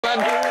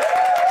gentlemen.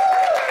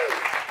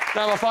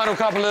 Now, my final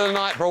couple of the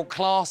night brought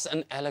class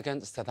and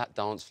elegance to that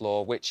dance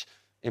floor, which,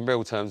 in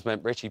real terms,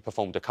 meant Richie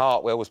performed a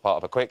cartwheel, was part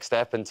of a quick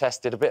step, and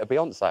tested a bit of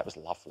Beyonce. It was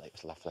lovely, it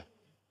was lovely.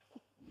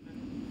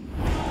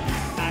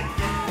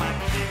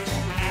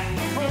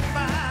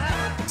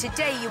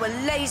 Today you were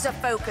laser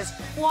focused.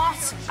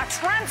 What a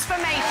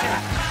transformation!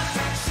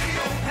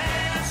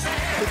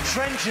 The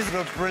trenches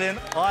were brilliant.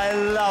 I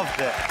loved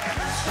it.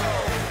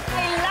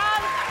 I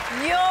love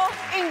your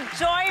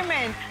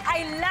enjoyment.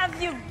 I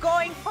love you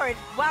going for it.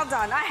 Well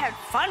done. I had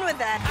fun with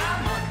that.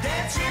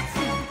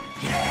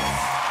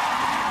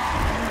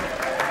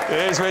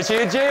 Here's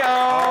Richie and Gio.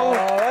 Oh,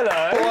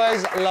 hello.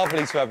 Boys,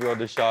 lovely to have you on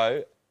the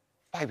show.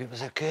 Babe, it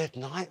was a good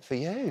night for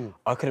you.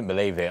 I couldn't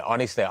believe it.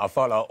 Honestly, I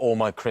felt like all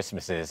my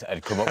Christmases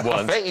had come at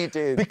once. I bet you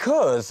did.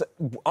 Because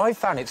I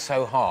found it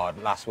so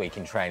hard last week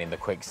in training the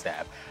quick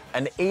step.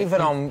 And even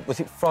on, was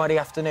it Friday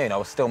afternoon, I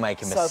was still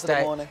making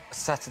mistakes.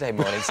 Saturday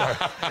morning, sorry.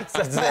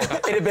 Saturday.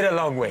 It had been a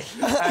long week.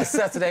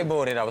 Saturday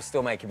morning, I was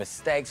still making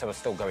mistakes. I was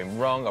still going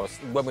wrong.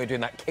 When we were doing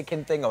that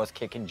kicking thing, I was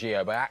kicking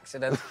Gio by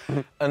accident.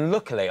 And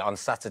luckily, on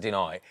Saturday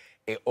night,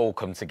 it all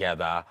come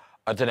together.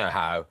 I don't know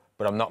how,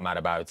 but I'm not mad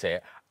about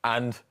it.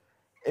 And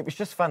it was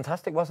just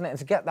fantastic, wasn't it? And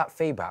to get that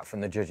feedback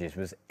from the judges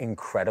was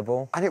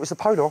incredible. And it was the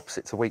polar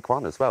opposite to week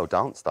one as well,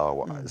 dance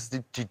style-wise.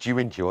 Did you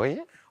enjoy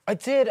it? I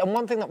did, and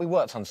one thing that we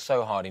worked on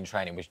so hard in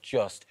training was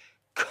just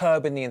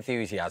curbing the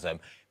enthusiasm,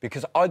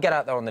 because I get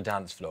out there on the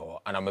dance floor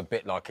and I'm a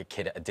bit like a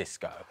kid at a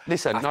disco.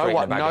 Listen,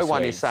 no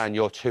one is saying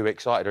you're too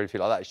excited or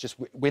anything like that. It's just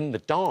win the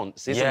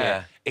dance, isn't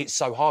it? It's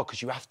so hard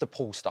because you have to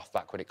pull stuff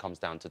back when it comes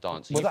down to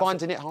dance. Are you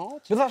finding it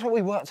hard? Well, that's what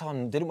we worked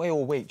on, didn't we,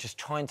 all week? Just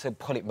trying to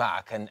pull it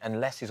back, and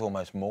less is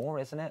almost more,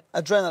 isn't it?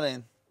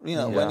 Adrenaline. You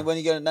know, when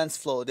you get on the dance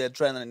floor, the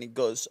adrenaline, it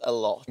goes a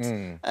lot.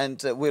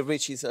 And with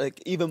Richie, it's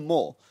like even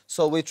more.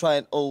 So we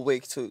tried all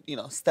week to, you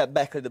know, step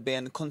back a little bit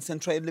and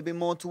concentrate a little bit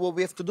more to what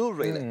we have to do,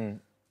 really.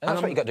 And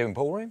that's what you got to do in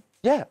ballroom.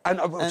 Yeah, and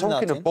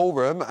talking of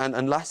ballroom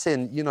and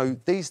Latin, you know,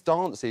 these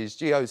dances,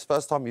 Gio's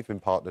first time you've been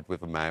partnered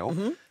with a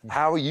male.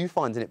 How are you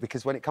finding it?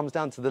 Because when it comes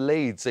down to the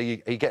leads, are you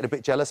getting a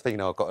bit jealous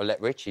thinking, oh, I've got to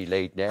let Richie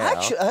lead now?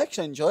 I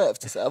actually enjoy it, I have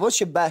to say. I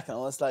watched it back and I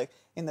was like,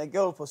 in the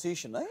girl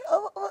position, like,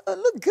 I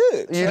look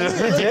good. You look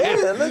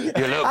good.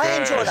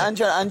 I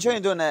enjoy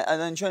doing it,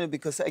 and I enjoy it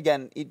because,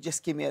 again, it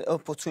just gives me an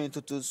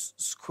opportunity to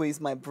squeeze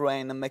my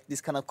brain and make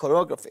this kind of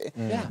choreography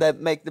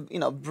that make the, you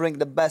know, bring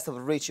the best of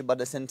Richie, but at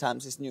the same time,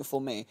 it's new for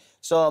me.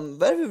 So I'm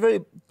very, very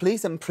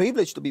pleased and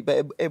privileged to be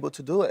able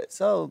to do it.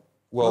 So.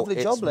 Well,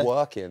 it's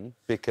working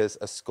because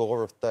a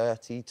score of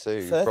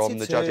 32 from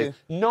the judges.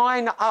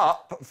 9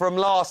 up from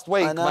last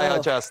week, may I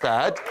just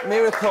add.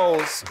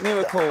 Miracles,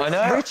 miracles. I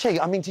know.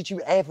 Richie, I mean, did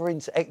you ever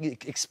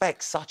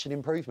expect such an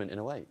improvement in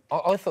a week?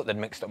 I thought they'd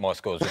mixed up my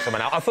scores with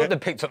someone else. I thought they'd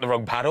picked up the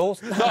wrong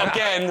paddles. Not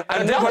again.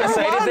 And I didn't want to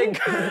say anything.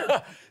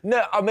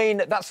 No, I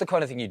mean, that's the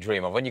kind of thing you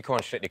dream of. When you come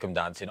on Strictly Come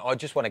Dancing, I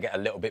just want to get a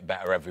little bit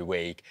better every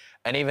week.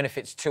 And even if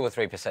it's 2 or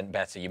 3%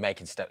 better, you're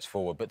making steps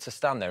forward. But to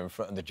stand there in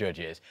front of the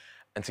judges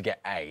and to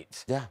get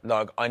 8.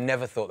 Like, I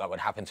never thought that would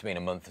happen to me in a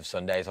month of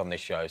Sundays on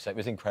this show, so it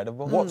was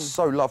incredible. What's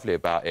so lovely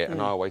about it,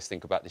 and I always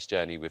think about this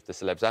journey with the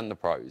celebs and the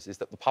pros, is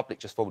that the public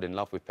just fall in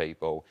love with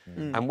people.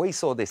 And we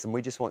saw this, and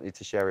we just wanted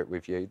to share it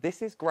with you.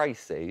 This is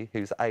Gracie,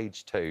 who's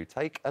age 2.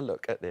 Take a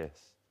look at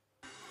this.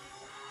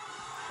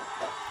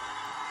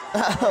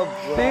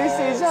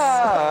 This is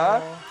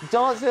her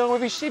dancing along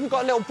with you. She's even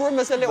got a little broom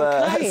as a little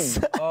cane.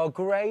 Oh,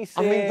 Gracie.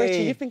 I mean,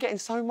 Richie, you've been getting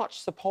so much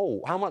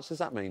support. How much does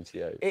that mean to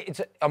you?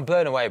 I'm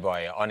blown away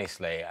by it,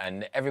 honestly.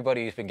 And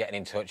everybody who's been getting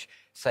in touch,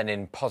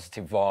 sending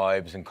positive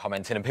vibes and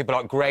commenting, and people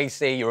like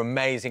Gracie, you're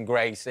amazing,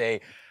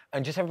 Gracie.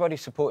 And just everybody who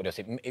supported us,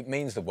 it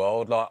means the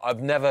world. Like,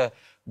 I've never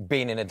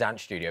been in a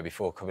dance studio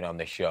before coming on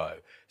this show.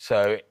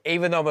 So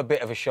even though I'm a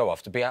bit of a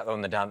show-off, to be out there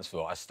on the dance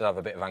floor, I still have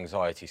a bit of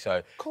anxiety.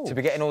 So to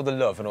be getting all the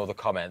love and all the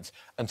comments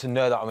and to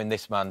know that I'm in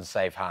this man's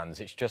safe hands,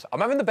 it's just, I'm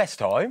having the best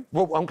time.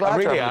 Well, I'm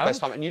glad you're having the best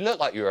time. And you look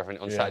like you were having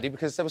it on Saturday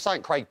because there was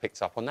something Craig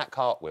picked up on that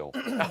cartwheel.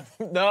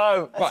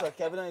 No. That's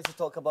okay, we don't need to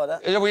talk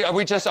about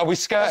that. Are we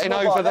skirting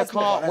over the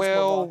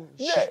cartwheel?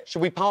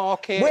 Should we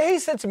park it? Well, he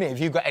said to me, have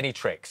you got any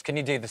tricks? Can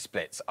you do the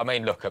splits? I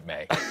mean, look at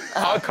me.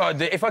 I can't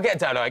do, if I get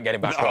down, I ain't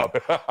getting back up.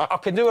 I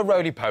can do a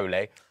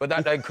roly-poly, but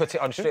that don't cut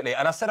it on Strictly.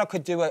 And I said I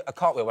could do a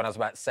cartwheel when I was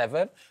about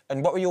 7.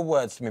 And what were your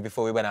words to me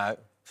before we went out?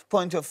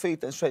 Point your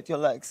feet and straight your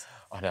legs.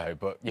 I know,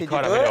 but you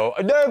can't have it all.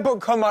 No, but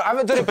come on, I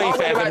haven't done a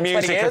cartwheel in about 20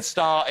 years. The music had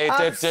started.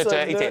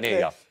 He didn't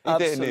hear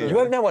you. You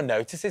hope no one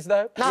notices,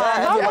 though?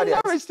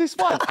 No, it's this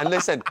one. And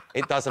listen,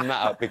 it doesn't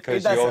matter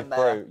because you're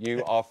through.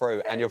 You are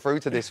through. And you're through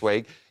to this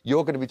week.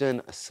 You're going to be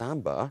doing a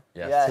samba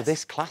to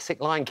this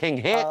classic Lion King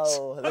hit.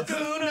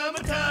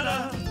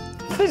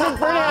 This is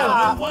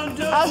brilliant.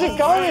 How's it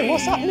going?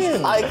 What's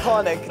happening?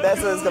 Iconic.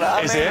 That's what it's going to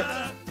happen. Is it?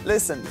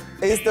 Listen,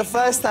 it's the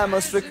first time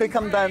on Strictly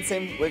Come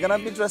Dancing. We're going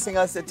to be dressing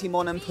as a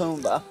Timon and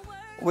Pumbaa.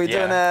 We're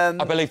doing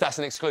I believe that's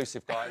an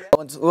exclusive, guys.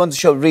 We want to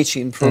show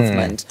Richie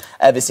improvement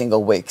every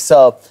single week.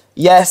 So,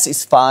 yes,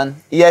 it's fun.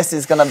 Yes,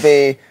 it's going to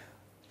be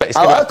but it's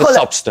going to have the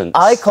substance.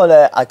 I call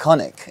it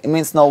iconic. It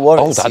means no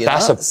worries. Oh,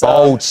 that's a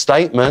bold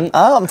statement.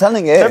 Oh, I'm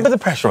telling you. Don't put the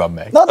pressure on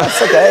me. No,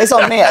 that's okay. It's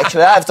on me,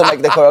 actually. I have to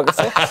make the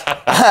choreography.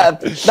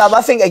 No, but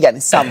I think, again,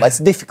 it's samba. It's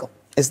difficult.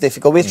 It's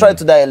difficult. We tried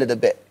today a little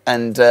bit,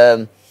 and...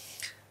 well,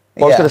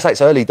 I was going to say,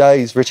 it's early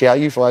days. Richie, how are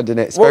you finding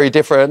it? It's very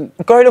different.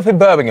 Growing up in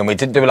Birmingham, we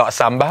didn't do a lot of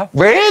samba.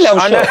 Really?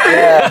 I know.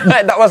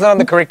 Yeah. That wasn't on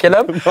the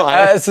curriculum.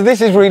 Right. So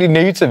this is really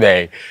new to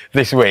me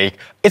this week.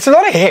 It's a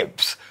lot of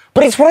hips,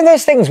 but it's one of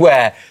those things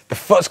where the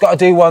foot's got to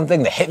do one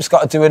thing, the hip's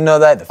got to do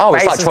another. The Oh,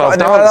 it's like 12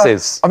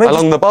 dances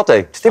along the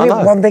body. Just do it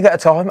one thing at a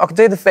time. I can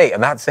do the feet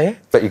and that's it.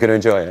 But you're going to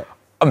enjoy it.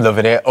 I'm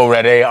loving it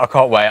already. I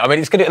can't wait. I mean,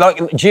 it's good. Like,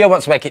 Gio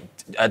wants to make it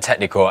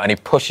technical, and he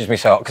pushes me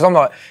so hard because I'm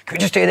like, can we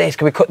just do this?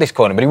 Can we cut this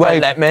corner? But he won't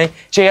let me.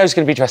 Gio's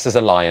going to be dressed as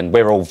a lion.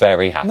 We're all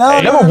very happy.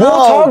 No,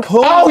 warthog.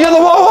 Oh, you're the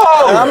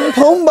warthog. I'm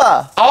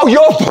Pumbaa. Oh,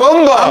 you're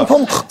Pumbaa. I'm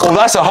Pumbaa. Well,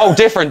 that's a whole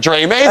different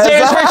dream. It's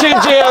Richie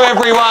and Gio,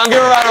 everyone.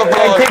 Give a round of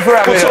applause. Thank you for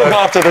having me. We'll talk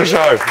after the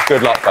show.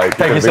 Good luck, babe.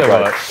 Thank you so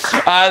much.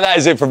 That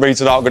is it from me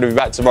tonight. I'm going to be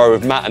back tomorrow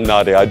with Matt and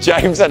Nadia,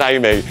 James and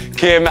Amy,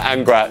 Kim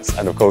and Gratz,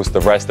 and of course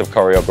the rest of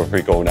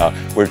Choreography Corner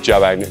with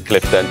Joanne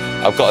Clifton.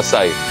 I've got to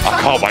say,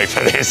 I can't wait for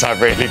this. I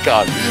really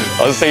can't.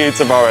 I'll see you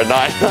tomorrow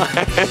night.